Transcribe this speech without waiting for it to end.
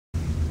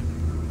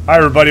Hi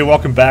everybody,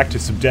 welcome back to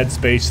some Dead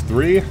Space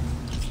 3. Oh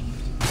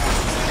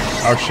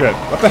shit,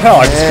 what the hell?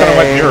 I just kind of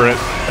went near it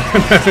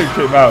and then it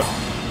came out.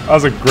 That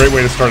was a great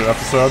way to start an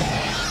episode.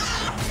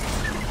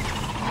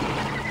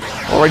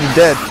 Already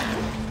dead.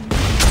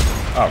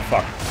 Oh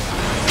fuck.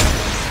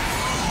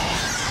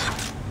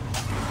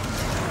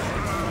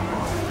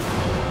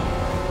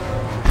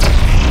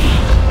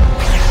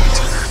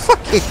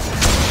 Fucking.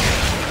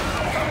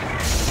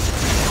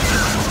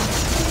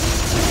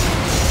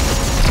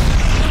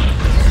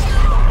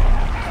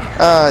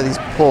 These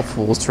poor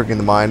fools triggering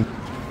the mine.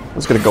 I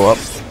was gonna go up.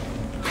 Is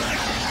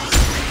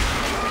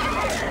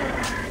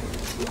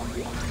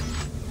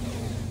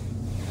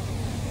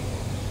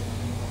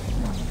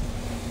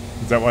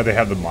that why they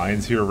have the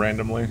mines here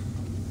randomly?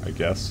 I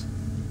guess.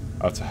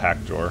 Oh, it's a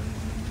hack door.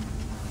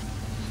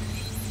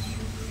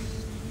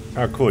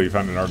 Oh cool, you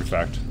found an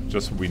artifact.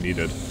 Just what we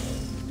needed.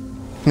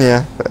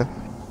 Yeah.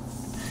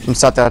 I'm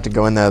sad to have to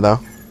go in there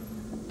though.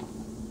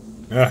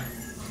 Yeah.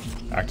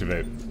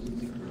 Activate.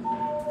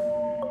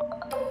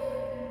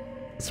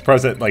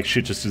 Surprised that like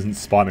shit just isn't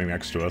spawning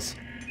next to us.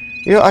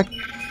 You know,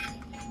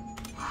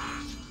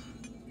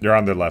 You're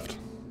on the left.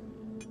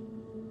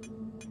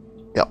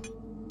 Yep.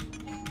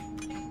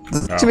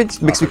 This Oh,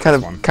 makes me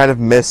kind of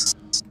miss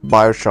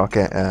Bioshock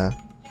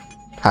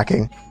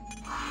hacking.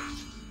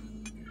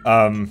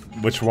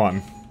 Which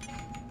one?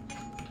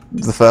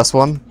 The first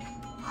one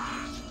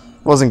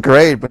wasn't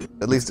great, but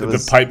at least it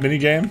was. The pipe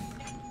minigame?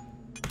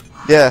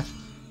 Yeah.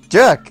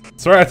 Jerk.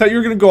 Sorry, I thought you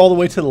were gonna go all the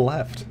way to the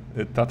left.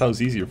 I thought that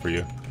was easier for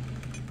you.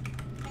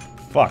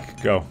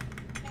 Fuck, go.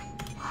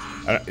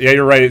 Yeah,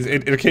 you're right.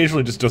 It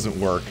occasionally just doesn't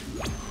work.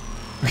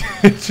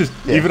 It's just,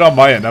 yeah. Even on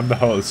my end, I'm the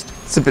host.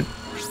 It's a bit.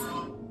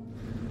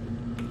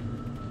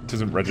 It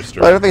doesn't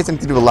register. I don't think it's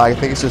anything to do with lag. I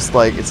think it's just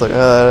like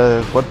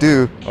what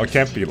do? Oh, it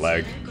can't be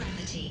lag.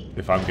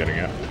 If I'm getting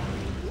it.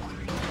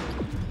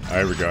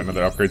 There we go.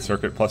 Another upgrade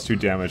circuit. +2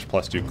 damage,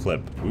 +2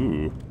 clip.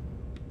 Ooh.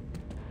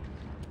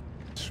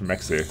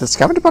 Schmexy. Did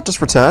Scavenger Bot just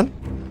return?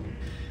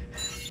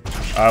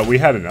 We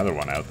had another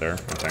one out there, I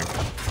think.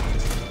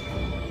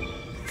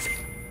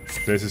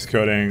 Basis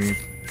coding.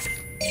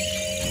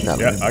 No,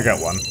 Yeah, I got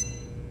one.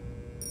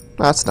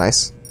 That's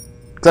nice.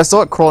 Because I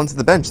saw it crawl into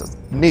the bench. That's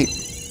neat.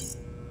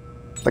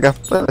 Like,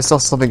 I saw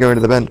something going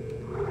to the bench.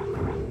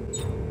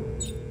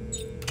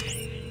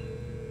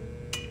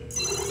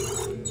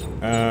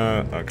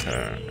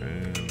 Okay.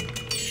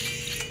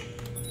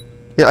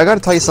 Yeah, I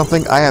gotta tell you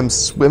something. I am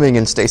swimming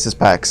in stasis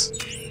packs.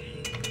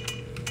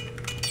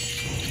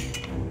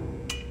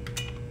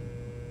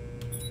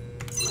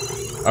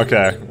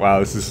 Okay, wow,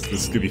 this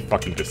is gonna be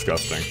fucking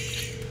disgusting.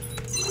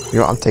 You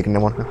know what, I'm taking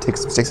one. I'm taking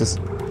some stasis.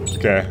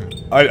 Okay.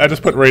 I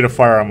just put rate of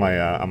fire on my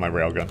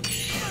railgun.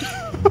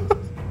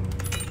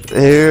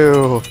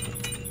 Ew.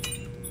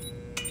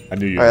 I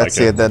knew you'd Alright, like let's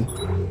see it then.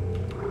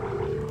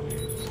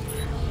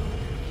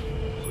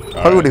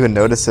 Probably wouldn't even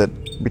notice it.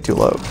 It'd be too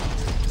low.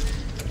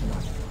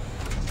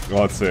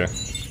 Well, let's see.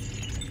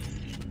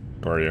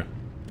 Where are you?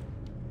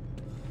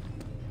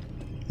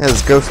 Yeah,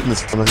 there's ghosts in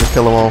this film. I'm gonna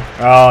kill them all.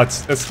 Oh,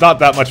 it's not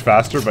that much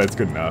faster, but it's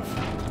good enough.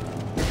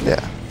 Yeah.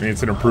 I mean,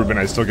 it's an improvement.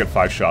 I still get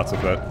 5 shots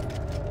of it.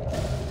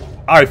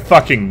 I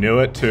fucking knew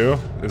it too.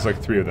 There's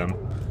like 3 of them.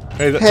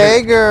 Hey,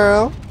 Hey,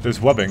 girl.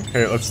 There's webbing.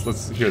 Hey,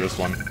 let's hear this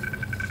one.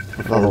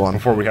 Another one.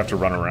 Before we have to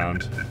run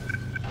around.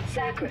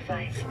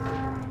 Sacrifice.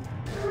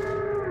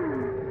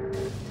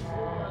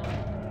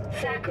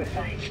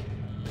 Sacrifice.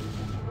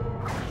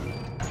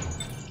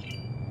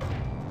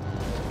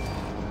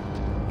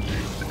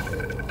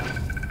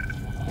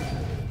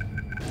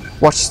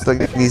 Watch,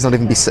 like, these not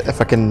even be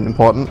fucking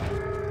important.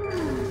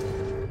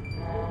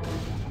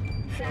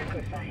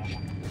 Sacrifice.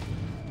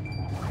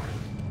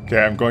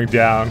 Okay, I'm going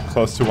down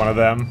close to one of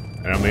them,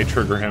 and I may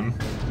trigger him.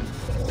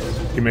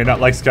 He may not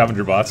like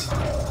scavenger bots.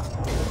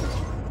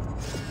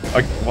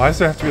 Like, why does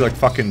there have to be like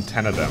fucking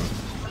 10 of them?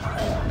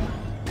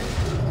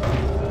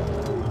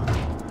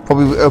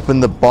 Probably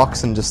open the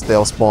box and just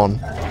they'll spawn.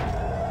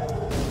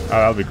 Oh,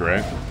 that'll be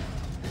great.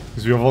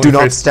 Because we have only Do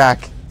not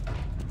stack.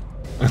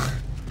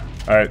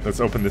 Alright, let's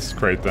open this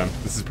crate then.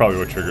 This is probably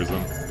what triggers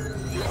them.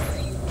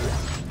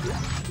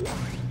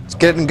 Just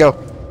get it and go.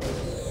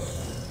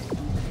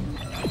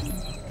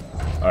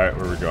 Alright,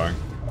 where are we going?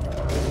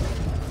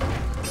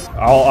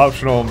 All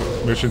optional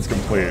missions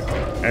complete.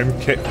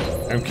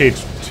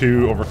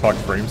 MK2 overclocked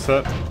frame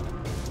set.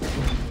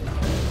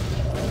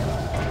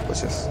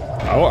 Delicious.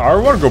 I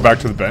want to go back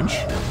to the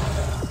bench.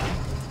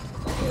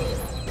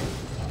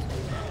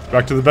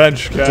 Back to the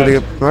bench,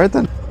 cat. Alright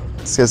then.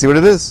 Let's go see what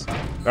it is.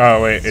 Oh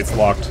wait, it's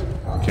locked.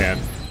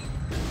 Can't.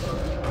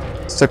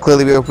 So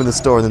clearly we open the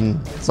store and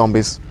then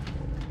zombies.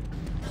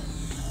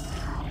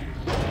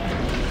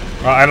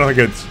 I don't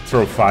think I'd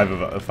throw 5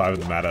 of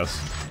them at us.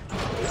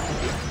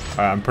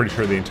 I'm pretty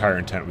sure the entire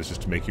intent was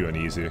just to make you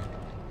uneasy.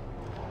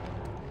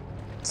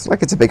 It's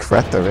like it's a big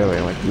threat though, really.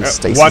 Like, you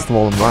stasis what? them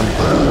all and run.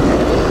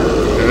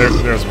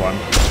 There's one.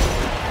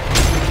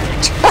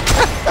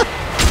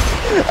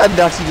 And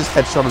now she just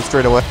headshot him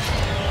straight away.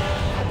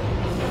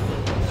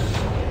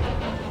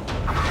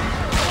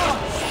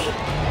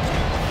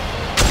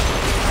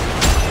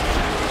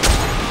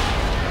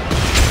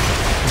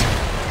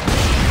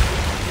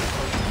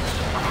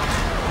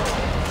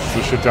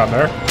 shit down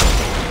there.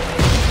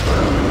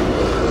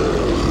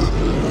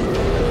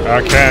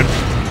 Ken.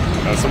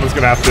 Someone's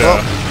gonna have to...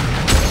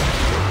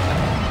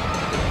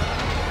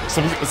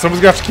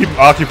 someone's gonna have to keep him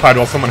occupied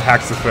while someone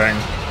hacks the thing.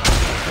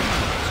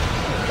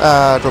 Do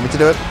you want me to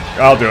do it?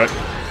 I'll do it.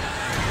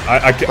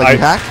 You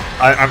hack?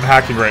 I'm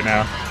hacking right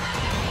now.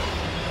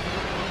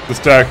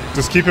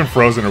 Just keep him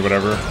frozen or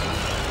whatever.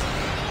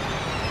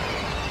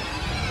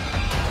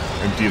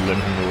 And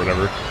delimb him or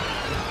whatever.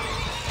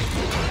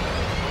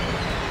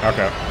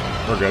 Okay,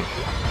 we're good.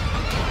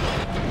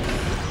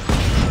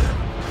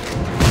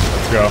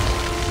 Let's go.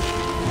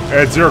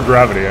 Hey, it's zero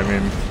gravity, I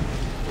mean...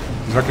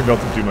 He's not gonna be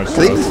able to do much to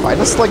Can he us. fight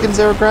us like in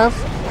Zero Grav?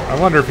 I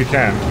wonder if he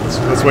can.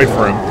 Let's wait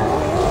for him.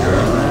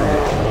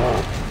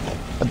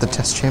 At the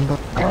test chamber?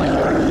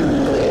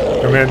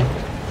 Come in.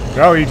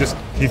 No,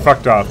 he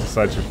fucked off.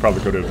 Decided to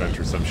probably go to event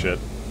or some shit.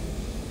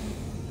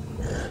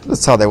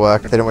 That's how they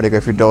work. They don't really go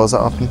through doors that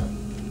often.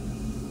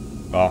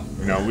 Well,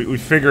 you know, we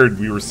figured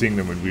we were seeing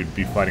them and we'd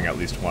be fighting at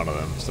least one of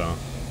them, so...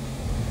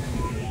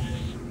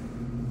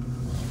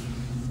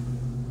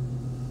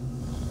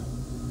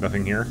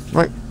 Nothing here?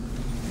 Right.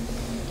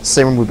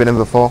 Same room we've been in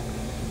before.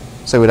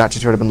 So we'd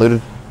actually try to have been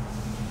looted.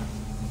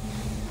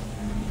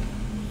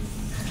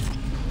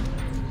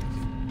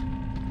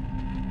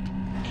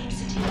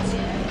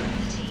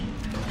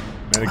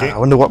 Man, the game, I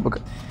wonder what we're...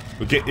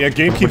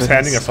 game keeps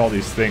handing us all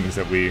these things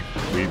that we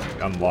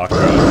unlock.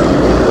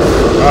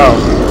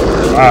 Oh.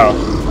 Wow.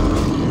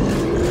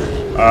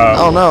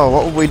 oh no,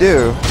 what would we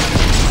do?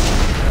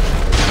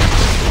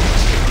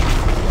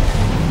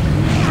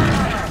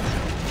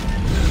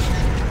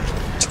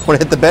 Want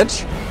to hit the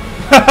bench?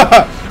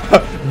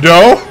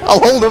 No? I'll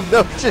hold him.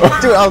 No, shit,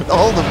 dude, I'll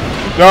hold him.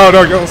 No,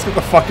 go, let's get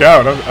the fuck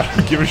out. I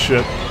don't give a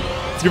shit.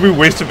 It's gonna be a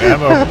waste of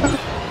ammo.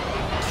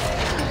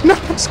 No,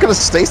 I'm just gonna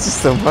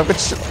stasis them. I've been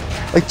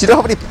like, do you know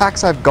how many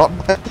packs I've got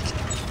back?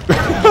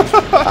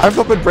 I've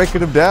not been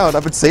breaking them down.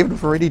 I've been saving them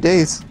for rainy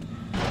days.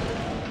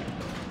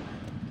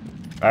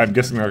 I'm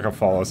guessing they're not gonna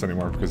follow us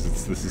anymore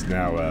because this is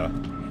now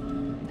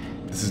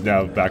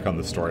back on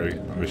the story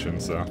mission.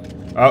 So,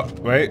 oh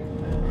wait,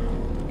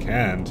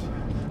 canned.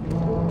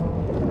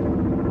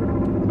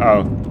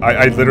 Oh,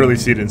 I literally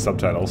see it in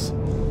subtitles.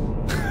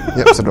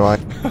 Yep, so do I.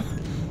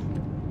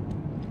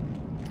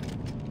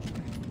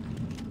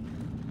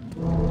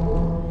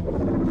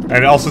 And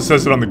it also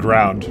says it on the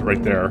ground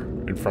right there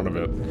in front of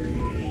it.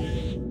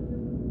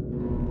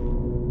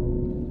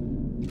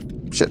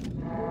 Shit.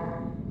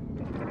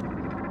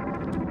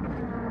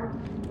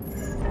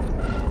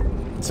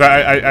 So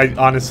I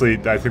honestly,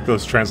 I think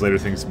those translator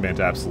things meant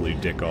absolutely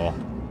dick all.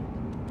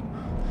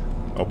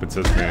 Open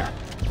sesame.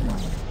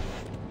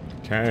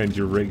 Can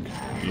your rig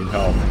need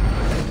help?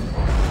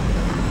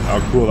 Oh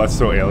cool, that's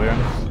so alien.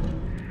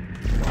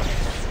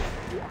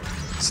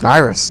 It's an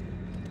iris.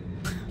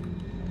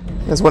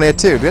 There's one here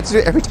too. Do we have to do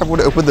it every time we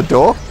want to open the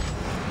door?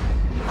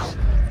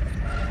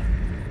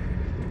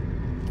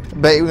 I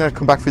bet we're gonna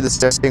come back through the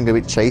stairs and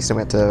get chased and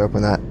we have to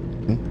open that.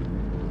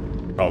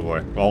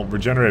 Probably. Well,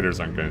 regenerators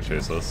aren't gonna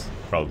chase us.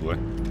 Probably.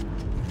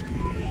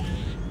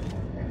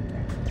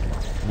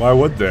 Why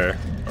would they?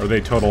 Are they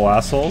total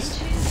assholes?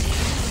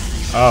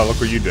 Oh, look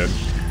what you did.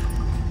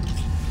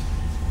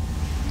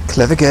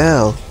 Clever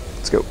girl.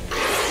 Let's go.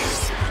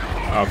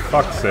 Oh,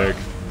 fuck's sake.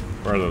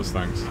 Where are those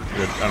things?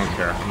 Good. I don't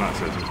care. I'm not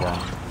searching for them.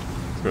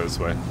 Let's go this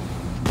way.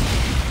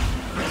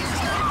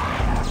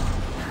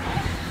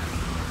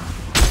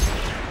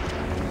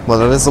 Well,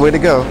 that is the way to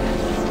go.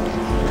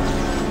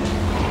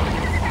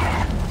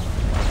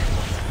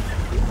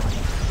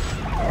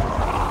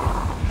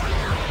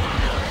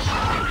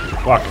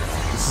 Fuck.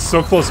 This is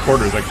so close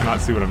quarters, I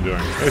cannot see what I'm doing.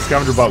 Hey,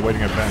 scavenger bot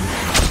waiting at bench.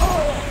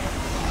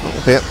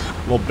 Yep.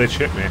 Little bitch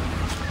hit me.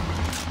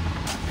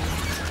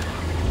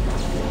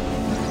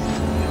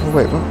 Oh,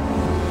 wait, what?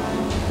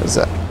 What is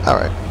that?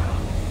 Alright.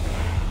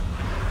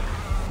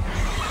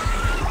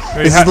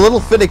 Hey, This is a little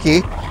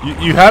finicky.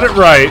 You had it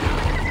right.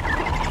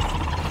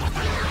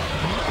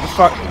 What the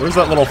fuck? Where's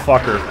that little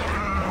fucker?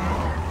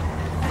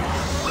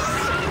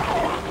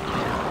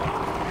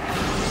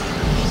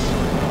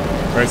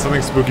 Right,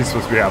 something spooky's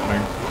supposed to be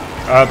happening.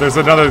 There's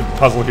another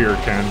puzzle here,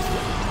 Ken.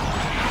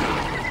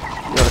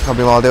 You wanna come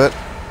me while I do it?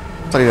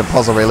 It's not even a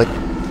puzzle, really.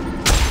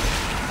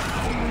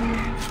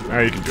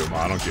 You can do them all,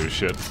 I don't give a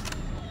shit.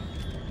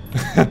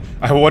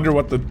 I wonder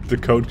what the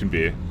code can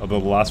be, although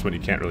the last one you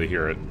can't really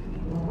hear it.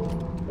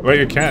 Wait,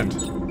 you can't.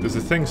 There's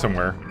a thing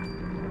somewhere.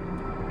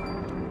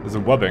 There's a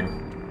wubbing.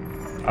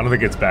 I don't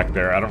think it's back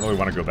there. I don't really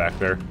want to go back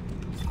there.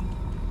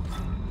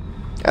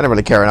 I don't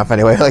really care enough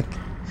anyway. Like,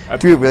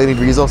 do we really need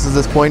resources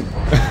at this point?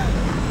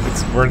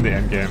 We're in the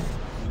end game.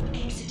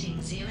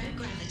 Exiting zero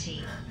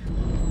gravity.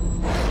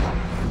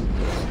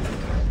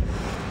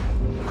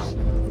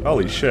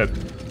 Holy shit.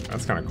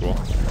 That's kind of cool.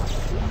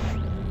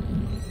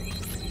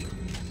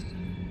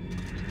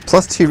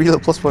 +2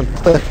 reload, +1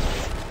 clip.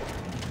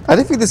 I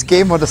don't think this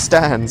game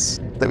understands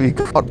that we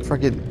got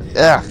freaking.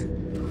 Ugh.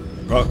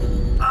 Well,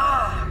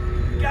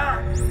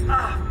 God!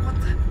 What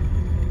the?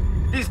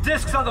 These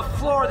discs on the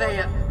floor,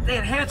 they They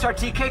enhance our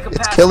TK capacity.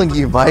 It's killing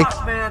you, Mike.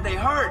 Fuck, man, they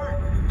hurt.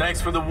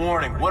 Thanks for the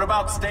warning. What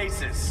about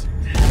stasis?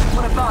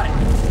 What about it?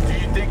 Do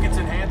you think it's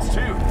enhanced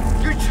too?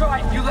 You try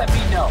it, you let me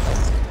know.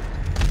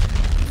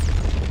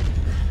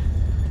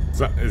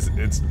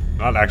 It's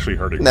not actually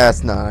hurting. Nah,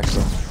 it's not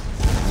actually.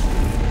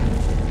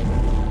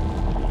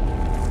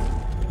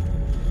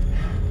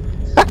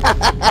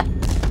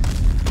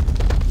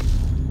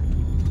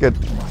 Good.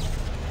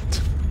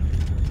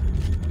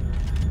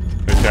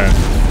 Okay.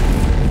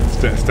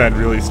 Stand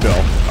really still.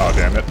 Oh,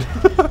 damn it.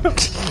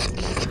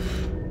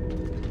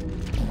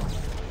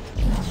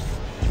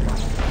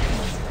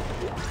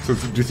 So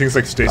do you think it's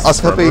like stasis I was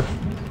forever?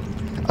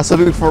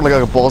 hoping for like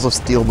a balls of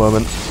steel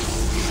moment.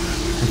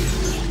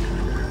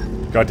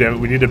 God damn it,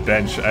 we need a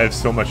bench. I have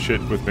so much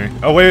shit with me.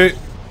 Oh, wait.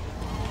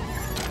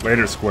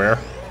 Later, Square.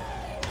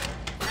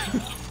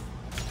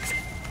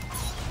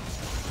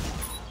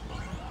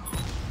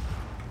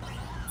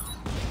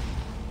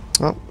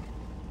 Oh.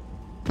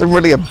 They're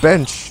really a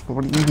bench.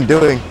 What are you even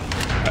doing?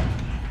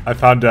 I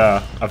found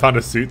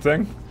a suit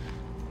thing.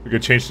 We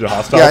could change to the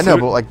hostile Yeah, I know,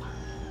 suit. but like...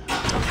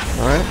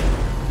 Alright.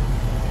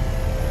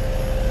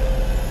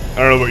 I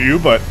don't know about you,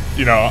 but,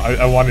 you know,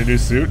 I want a new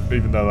suit,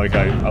 even though, like,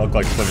 I look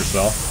like Splinter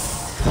Cell.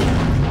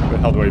 What the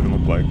hell do I even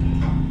look like?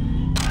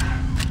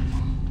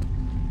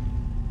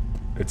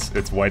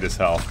 It's white as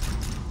hell.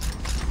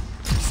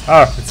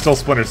 Ah, it's still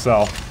Splinter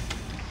Cell.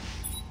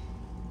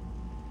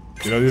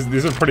 You know,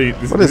 these are pretty...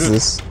 What is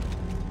this?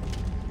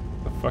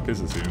 The fuck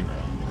is this even?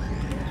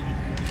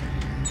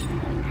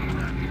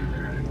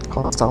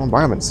 Hostile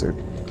environment suit.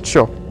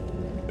 Sure.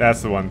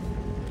 That's the one.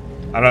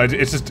 I don't know,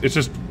 it's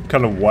just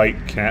kind of white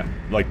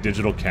like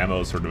digital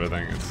camo sort of a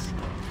thing.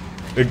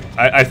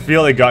 I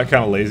feel they got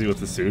kind of lazy with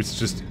the suits,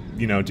 just,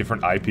 you know,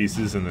 different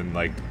eyepieces and then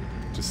like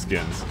just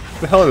skins.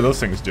 What the hell are those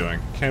things doing?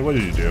 Ken, what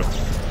did you do?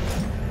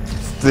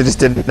 They just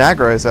didn't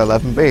aggro, so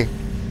 11B.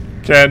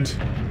 Ken.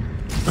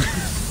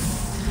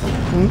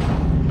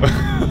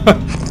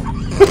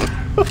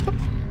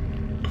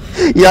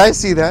 Yeah, I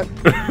see that.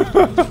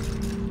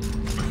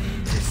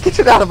 Get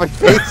it out of my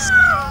face.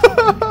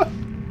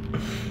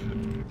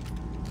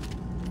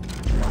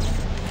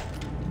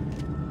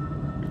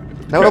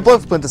 Now we're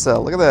both Splinter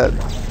Cell. Look at that.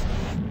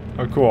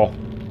 Oh, cool.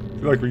 I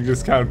feel like we can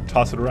just kind of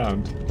toss it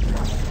around.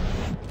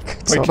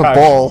 It's Like not a cash.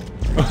 ball.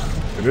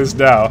 It is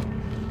now.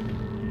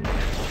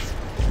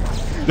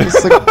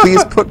 It's like,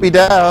 please put me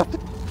down.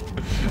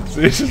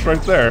 See, it's just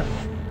right there.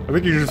 I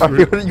think you just...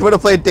 You want to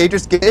play a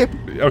dangerous game?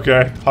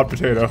 Okay, hot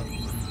potato.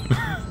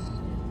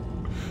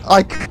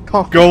 I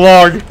can't. Go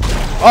long!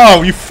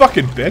 Oh, you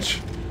fucking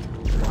bitch!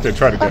 Okay,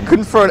 try it I again.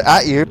 couldn't throw it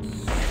at you.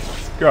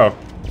 Go.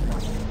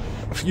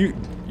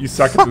 You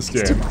suck at this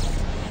game.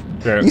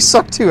 Okay. You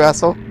suck too,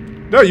 asshole.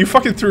 No, you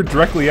fucking threw it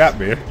directly at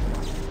me.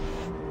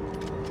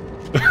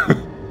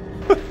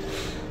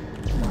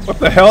 What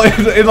the hell?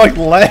 It like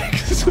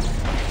legs.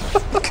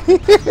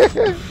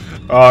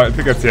 I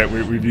think that's it.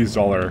 We've used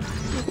all our...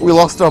 We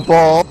lost our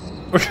ball.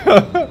 Shit,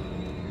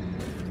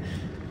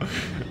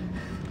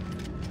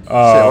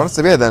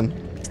 honestly, yeah, then.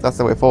 That's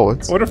the way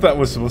forwards. What if that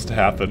was supposed to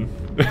happen?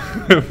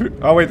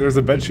 Oh wait, there's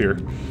a bench here.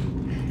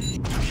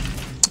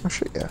 Oh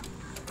shit, yeah.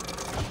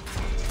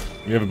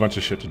 We have a bunch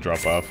of shit to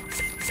drop off.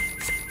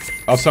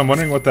 Also, I'm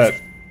wondering what that...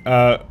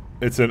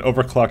 it's an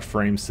overclocked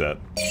frame set.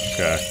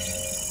 Okay.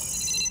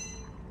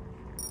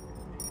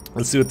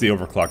 Let's see what the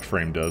overclocked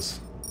frame does.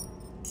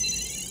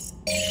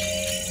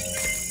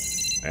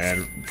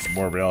 And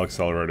more rail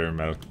accelerator and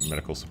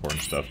medical support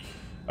and stuff.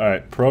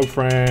 Alright, pro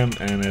frame,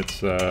 and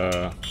it's,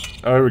 oh,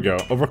 there we go.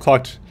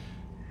 Overclocked...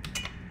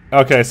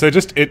 Okay, so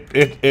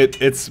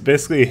it's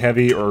basically a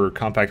heavy or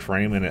compact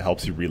frame, and it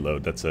helps you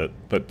reload, that's it.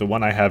 But the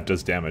one I have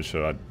does damage,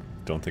 so I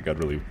don't think I'd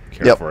really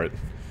care for it.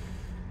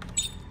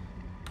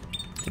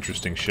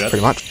 Interesting shit.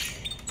 Pretty much.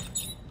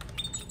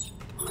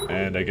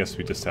 And I guess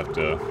we just have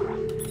to...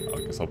 I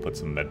guess I'll put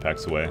some med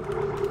packs away.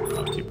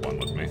 I'll keep one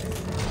with me.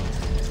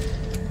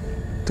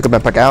 Took a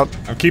med pack out.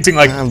 I'm keeping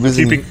like I'm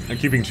I'm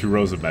keeping 2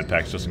 rows of med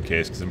packs just in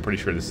case, because I'm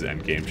pretty sure this is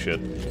end game shit.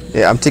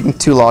 Yeah, I'm taking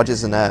 2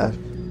 larges and I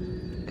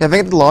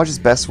think the large is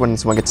best when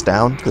someone gets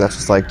down, because that's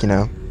just like, you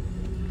know,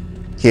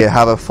 here,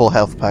 have a full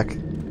health pack.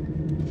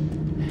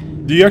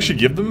 Do you actually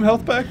give them a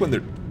health pack when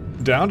they're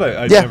downed?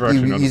 I Yeah, never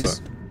actually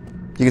noticed that.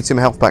 You consume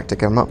a health pack to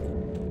get them up.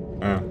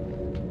 Oh.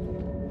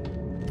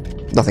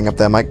 Nothing up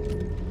there, Mike.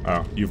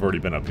 Oh, you've already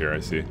been up here, I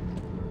see.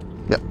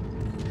 Yep.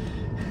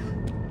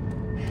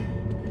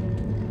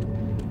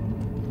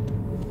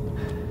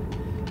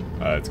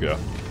 Let's go.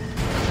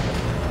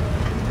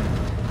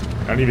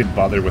 I don't even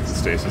bother with the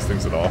stasis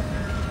things at all.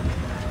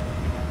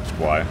 Just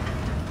why?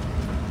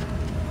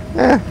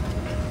 Yeah.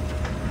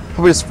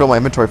 Probably just fill my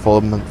inventory full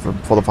of them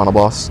for the final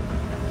boss.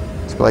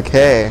 Just be like,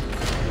 hey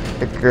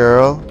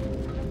girl,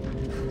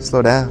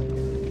 slow down.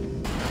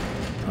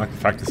 I like the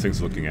fact this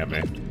thing's looking at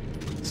me.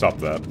 Stop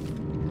that.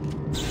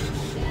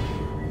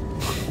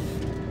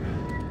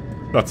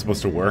 Not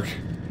supposed to work.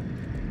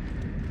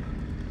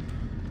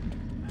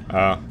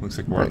 Looks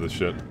like more of this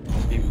shit.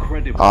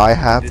 Incredible. I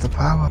have the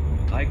power.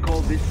 I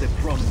call this the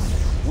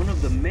promise. one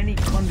of the many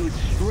conduits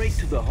straight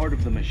to the heart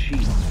of the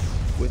machine.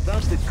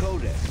 Without the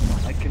codex,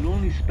 I can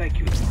only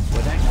speculate,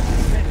 but I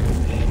suspect the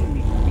machine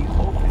needs to be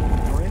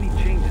opened for any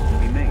changes to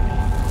be made.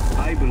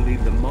 I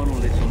believe the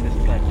monoliths on this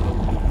plateau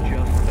do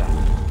just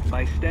that.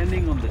 By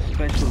standing on the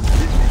special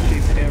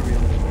disc-shaped area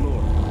on the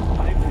floor,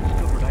 I've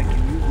discovered I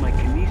can use my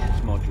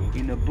kinesis module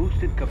in a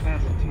boosted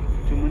capacity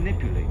to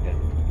manipulate them.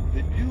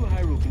 The two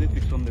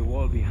hieroglyphics on the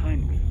wall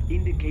behind me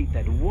indicate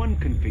that one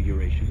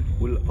configuration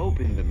will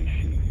open the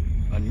machine.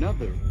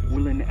 Another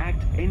will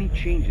enact any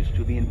changes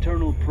to the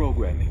internal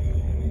programming.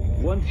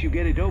 Once you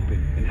get it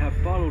open and have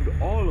followed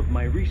all of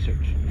my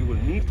research, you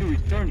will need to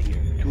return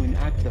here to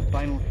enact the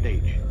final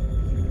stage.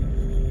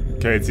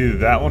 Okay, it's either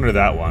that one or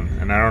that one,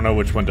 and I don't know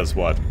which one does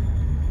what.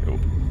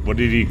 What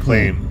did he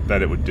claim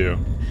that it would do?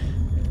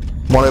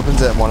 One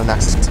opens it and one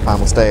enacts the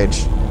final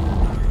stage.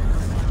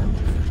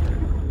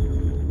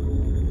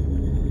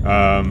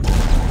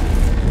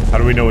 How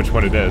do we know which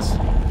one it is?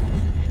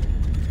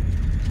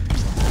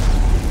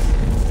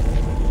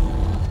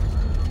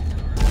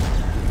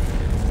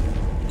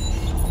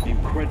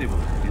 Incredible,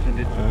 isn't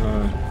it?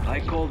 I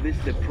call this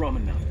the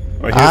promenade.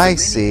 Oh, I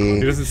see.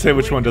 He doesn't say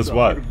which one does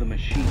what. Of the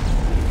machine.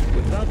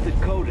 Without the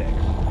codex,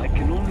 I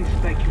can only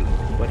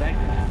speculate, but I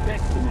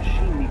suspect the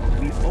machine needs to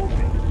be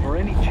opened for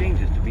any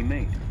changes to be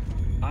made.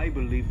 I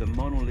believe the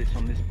monoliths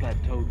on this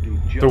plateau do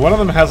just. So one of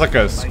them has like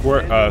a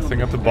square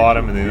thing at the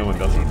bottom, and the other one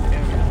doesn't.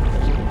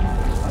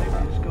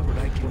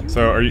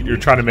 So you're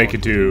trying to make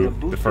it do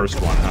the first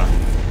one, huh?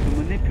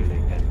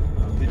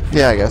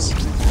 Yeah, I guess.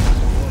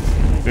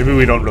 Maybe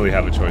we don't really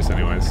have a choice,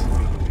 anyways.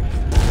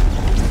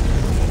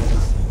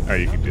 Oh,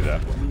 you can do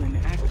that.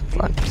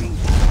 Fine.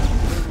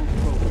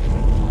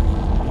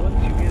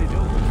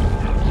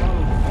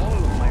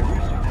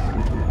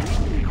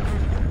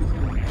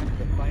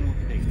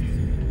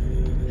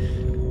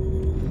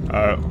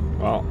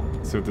 Well,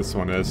 let's see what this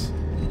one is.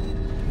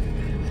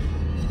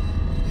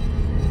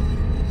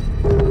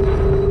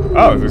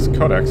 Oh, there's a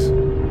codex.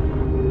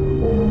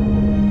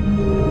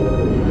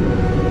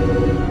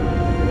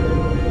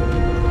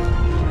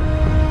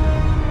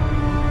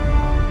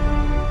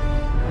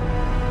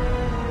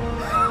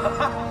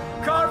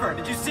 Carver,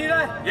 did you see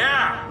that?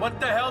 Yeah, what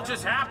the hell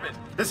just happened?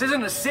 This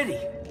isn't a city.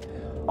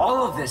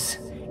 All of this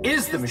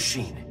is the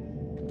machine.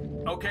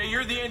 Okay,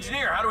 you're the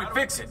engineer. How do we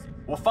fix it?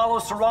 We'll follow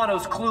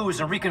Serrano's clues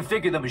and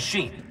reconfigure the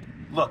machine.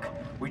 Look,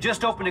 we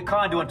just opened a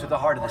conduit to the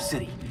heart of the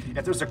city.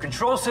 If there's a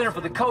control center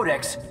for the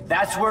Codex,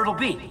 that's where it'll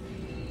be.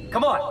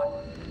 Come on.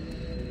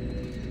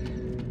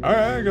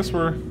 Alright, I guess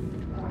we're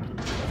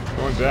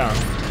going down.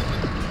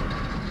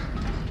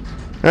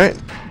 Alright.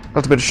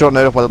 Got a bit of short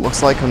note of what it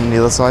looks like on the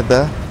other side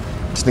there.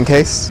 Just in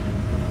case.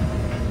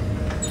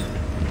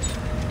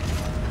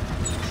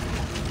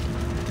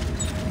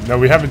 No,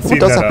 we haven't seen What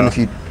does that. happen if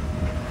you...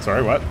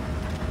 Sorry, what?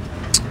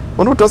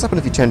 Wonder what does happen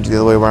if you change it the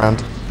other way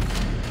around.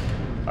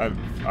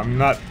 I'm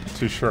not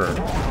too sure. Alright.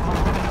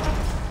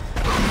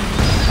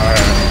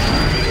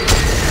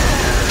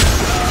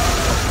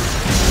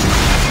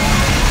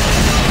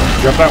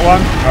 You got that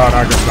one? Oh, no,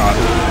 I guess not.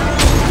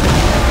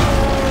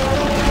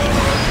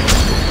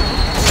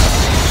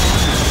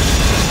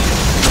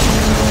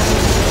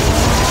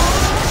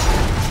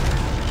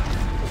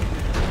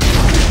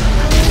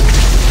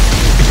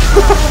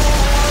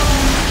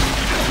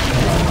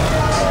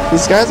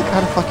 These guys are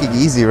kind of fucking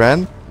easy,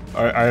 Ren.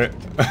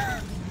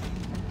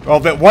 Well,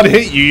 that one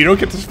hit you. You don't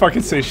get to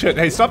fucking say shit.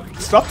 Hey, stop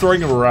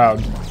throwing him around.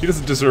 He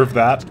doesn't deserve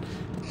that.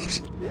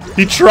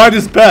 He tried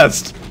his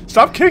best.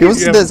 Stop kicking him. He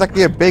wasn't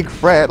exactly a big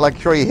threat. Like,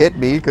 sure, he hit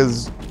me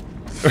because.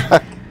 I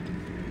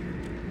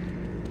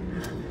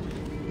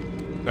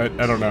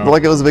don't know.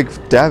 Like it was a big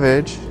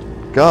damage.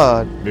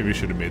 God. Maybe we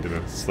should have made them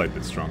a slight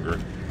bit stronger.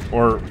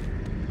 Or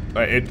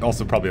it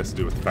also probably has to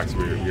do with the fact that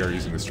we are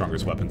using the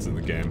strongest weapons in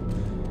the game.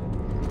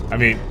 I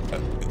mean,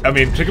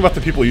 think about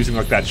the people using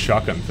like that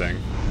shotgun thing.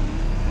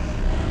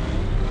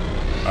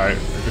 All right,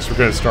 I guess we're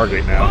gonna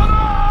Stargate now.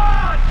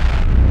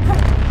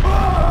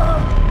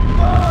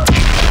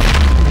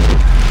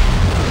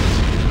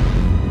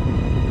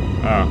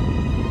 Oh,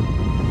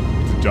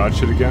 to dodge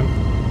shit again.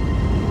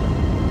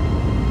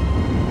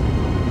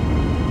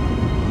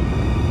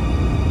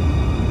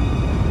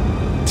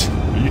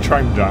 Are you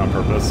trying to die on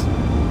purpose?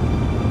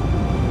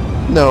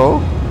 No.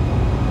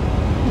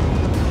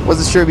 What's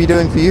it sure be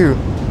doing for you?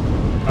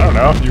 I don't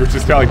know. You were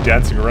just kind of like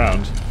dancing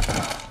around,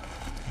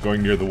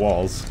 going near the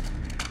walls.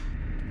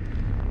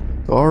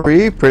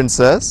 Sorry,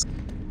 princess.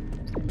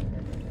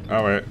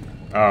 Oh wait.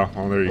 Oh,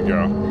 well there you go.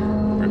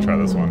 I'm gonna try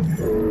this one.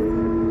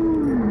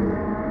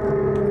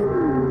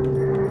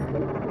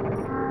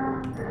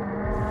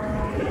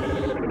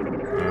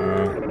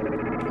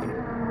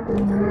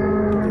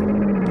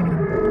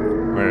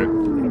 Wait.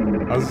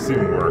 How does this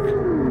even work?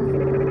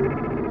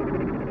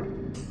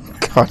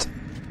 God.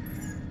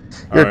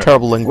 You're a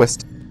terrible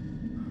linguist.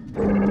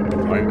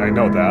 I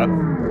know that.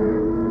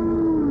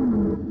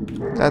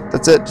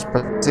 That's it. Just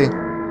press C.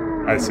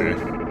 I see.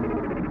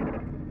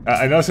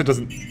 I notice it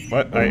doesn't...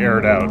 What? I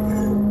aired out.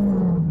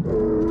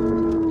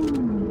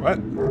 What?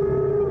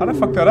 How'd I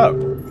fuck that up?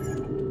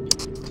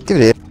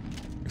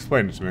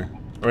 explain it to me.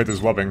 Oh wait,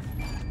 there's webbing.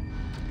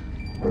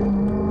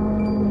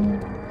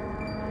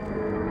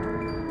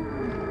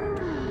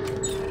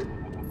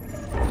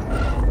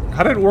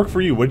 How did it work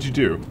for you? What did you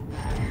do?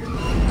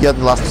 You had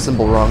the last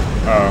symbol wrong.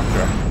 Oh,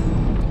 okay.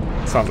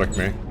 Sounds like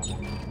me.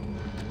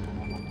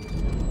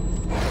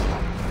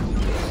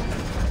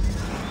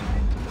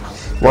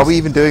 Why are we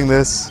even doing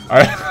this?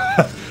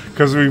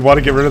 Because we want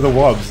to get rid of the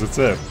wubs, that's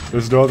it.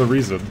 There's no other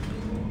reason.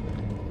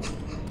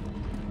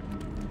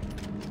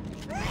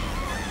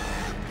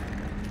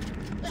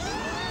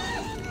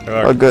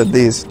 Oh good,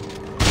 these.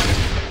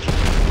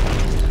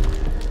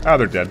 Ah,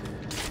 they're dead.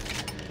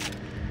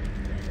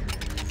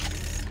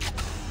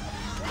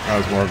 That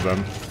was more of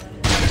them.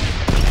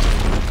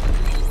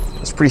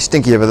 It's pretty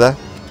stinky over there.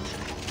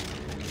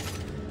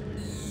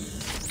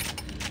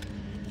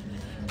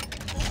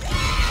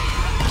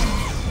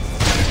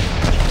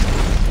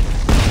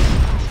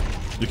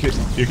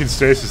 You can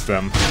stasis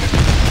them.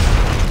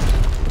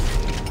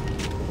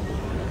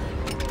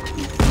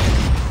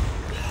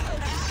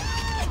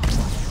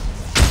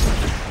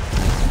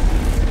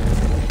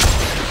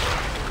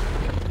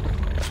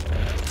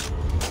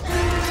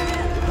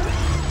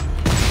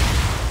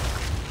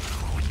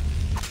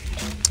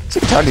 It's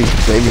like hard to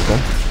save you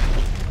then.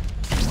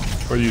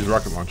 Or use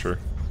rocket launcher.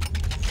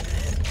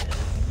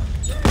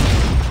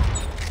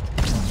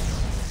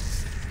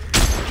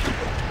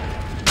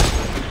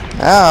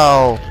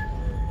 Ow!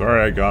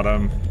 Sorry, I got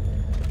him.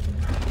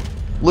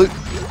 Look.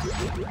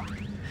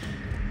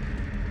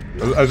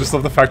 I just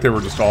love the fact they were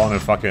just all in a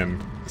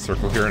fucking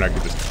circle here and I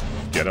could just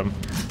get them.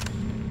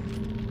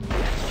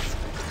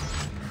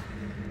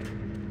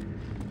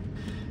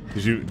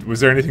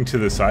 Was there anything to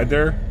the side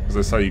there? Because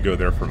I saw you go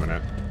there for a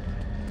minute.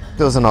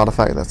 There was an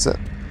artifact, that's it.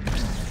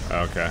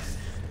 Okay.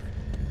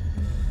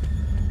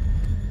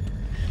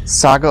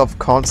 Saga of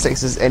can't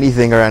stasis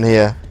anything around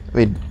here. I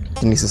mean,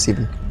 Kinesis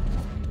even.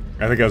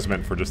 I think I was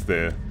meant for just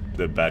the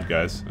bad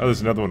guys. Oh,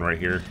 there's another one right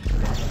here.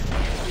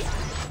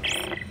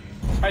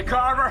 Hey,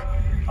 Carver,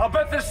 I'll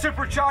bet this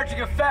supercharging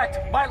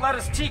effect might let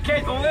us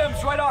TK the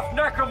limbs right off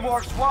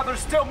necromorphs while they're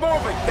still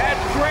moving. That's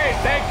great.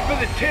 Thanks for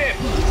the tip.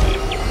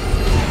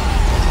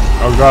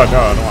 Oh god, no,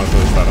 I don't want to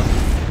throw this at him.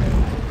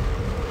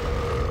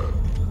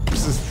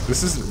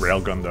 This isn't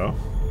railgun though.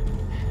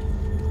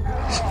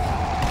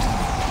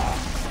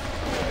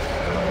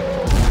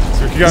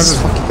 So you guys This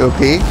is fucking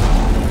OP.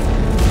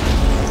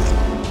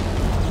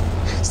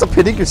 Stop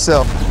hitting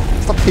yourself.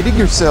 Stop hitting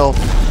yourself.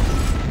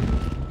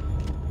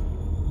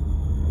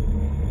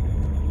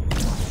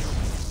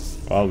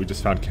 Well, we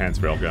just found Can's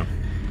railgun.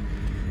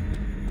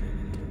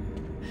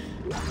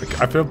 Like,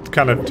 I feel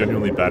kind of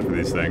genuinely bad for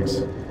these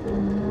things.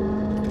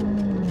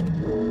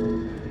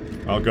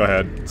 Oh, go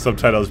ahead.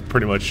 Subtitles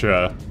pretty much.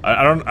 I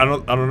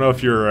don't know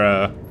if you're.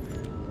 I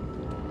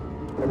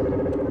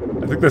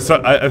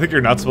think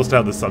you're not supposed to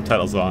have the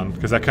subtitles on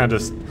because that kind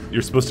of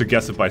you're supposed to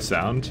guess it by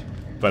sound.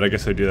 But I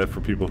guess I do that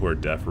for people who are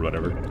deaf or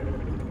whatever.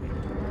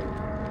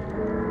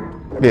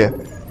 Yeah.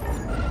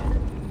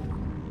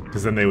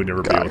 Because then they would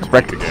never be able to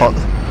wreck beat the the game.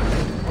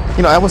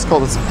 You know, I almost call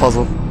this a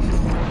puzzle.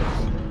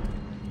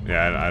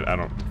 Yeah, I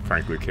don't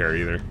frankly care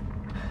either.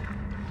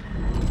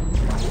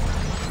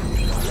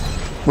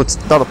 Well, it's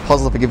not a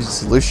puzzle if it gives you a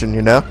solution,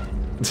 you know?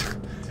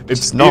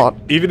 It's not.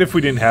 Even if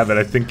we didn't have it,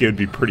 I think it would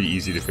be pretty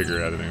easy to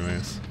figure out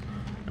anyways.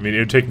 I mean, it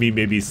would take me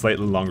maybe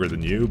slightly longer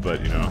than you, but,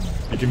 you know,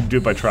 you can do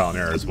it by trial and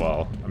error as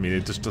well. I mean,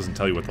 it just doesn't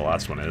tell you what the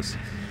last one is.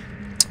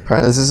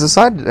 Alright, this is a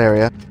side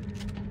area.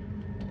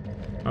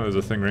 Oh, there's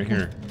a thing right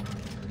here.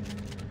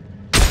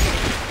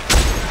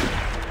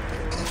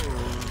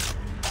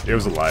 It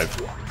was alive.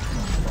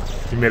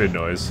 He made a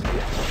noise.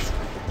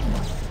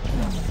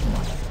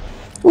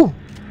 Ooh.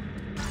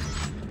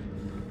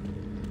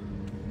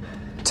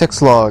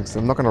 Text logs,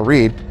 I'm not gonna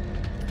read.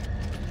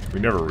 We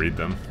never read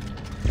them.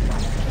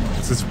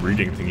 It's this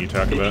reading thing you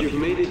talk If about. you've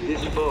made it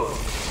this far,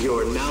 you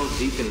are now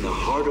deep in the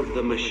heart of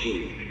the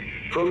machine.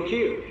 From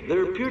here,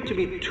 there appear to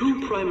be two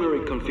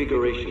primary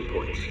configuration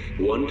points.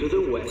 One to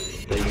the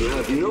west, that you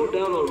have no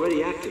doubt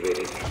already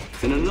activated,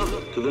 and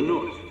another to the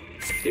north.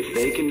 If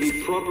they can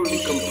be properly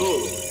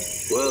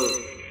composed, well,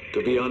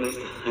 to be honest,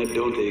 I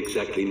don't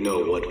exactly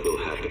know what will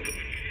happen.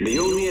 The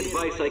only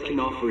advice I can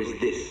offer is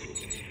this.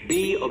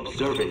 Be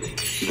observant.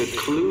 The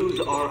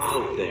clues are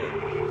out there.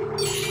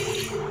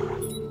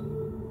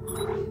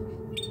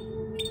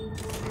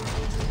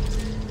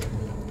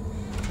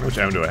 How much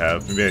ammo do I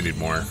have? Maybe I need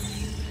more.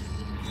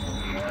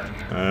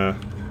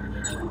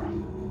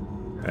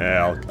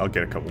 Yeah, I'll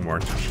get a couple more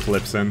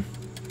clips in.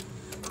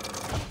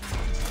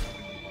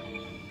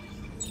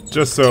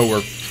 Just so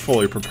we're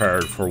fully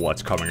prepared for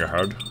what's coming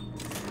ahead.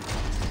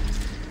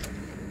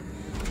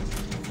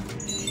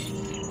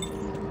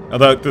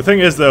 Although, the thing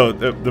is though,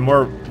 the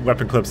more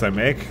weapon clips I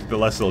make, the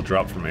less it'll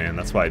drop for me, and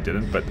that's why I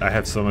didn't, but I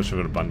have so much of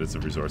an abundance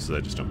of resources, I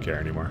just don't care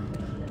anymore.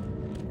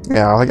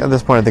 Yeah, like at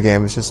this point of the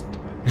game, it's just...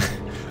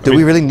 Do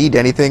we really need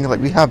anything? Like,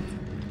 we have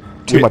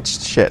too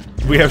much shit.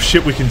 We have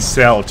shit we can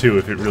sell too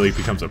if it really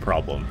becomes a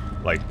problem.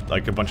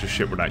 Like a bunch of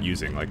shit we're not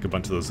using, like a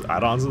bunch of those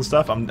add-ons and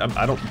stuff.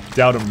 I don't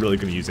doubt I'm really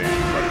gonna use anything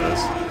like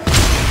this.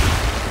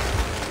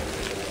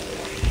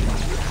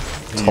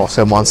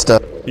 Torso monster.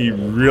 He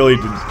really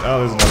didn't. Oh,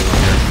 there's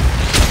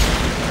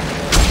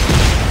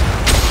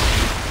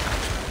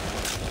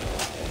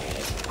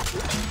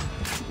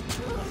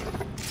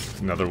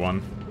another one here. Another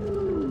one.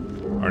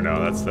 Or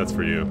no, that's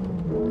for you.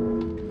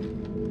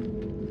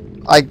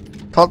 I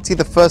can't see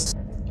the first.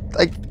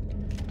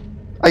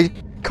 I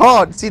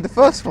can't see the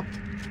first one.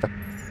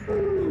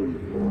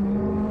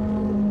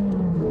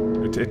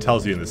 It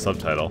tells you in the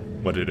subtitle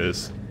what it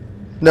is.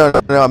 No,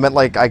 I meant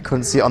like I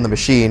couldn't see it on the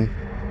machine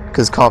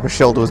because Carver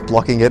Shield was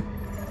blocking it.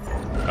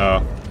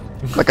 Oh.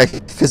 Like I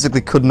physically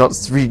could not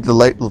read the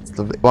labels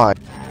of it. Why?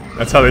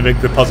 That's how they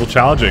make the puzzle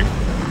challenging.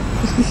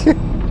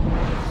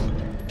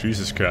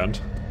 Jesus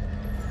Christ.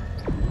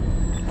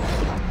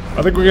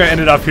 I think we're gonna end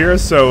it up here,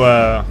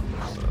 so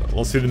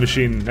we'll see the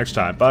machine next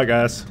time. Bye,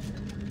 guys.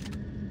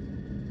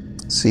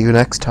 See you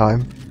next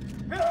time.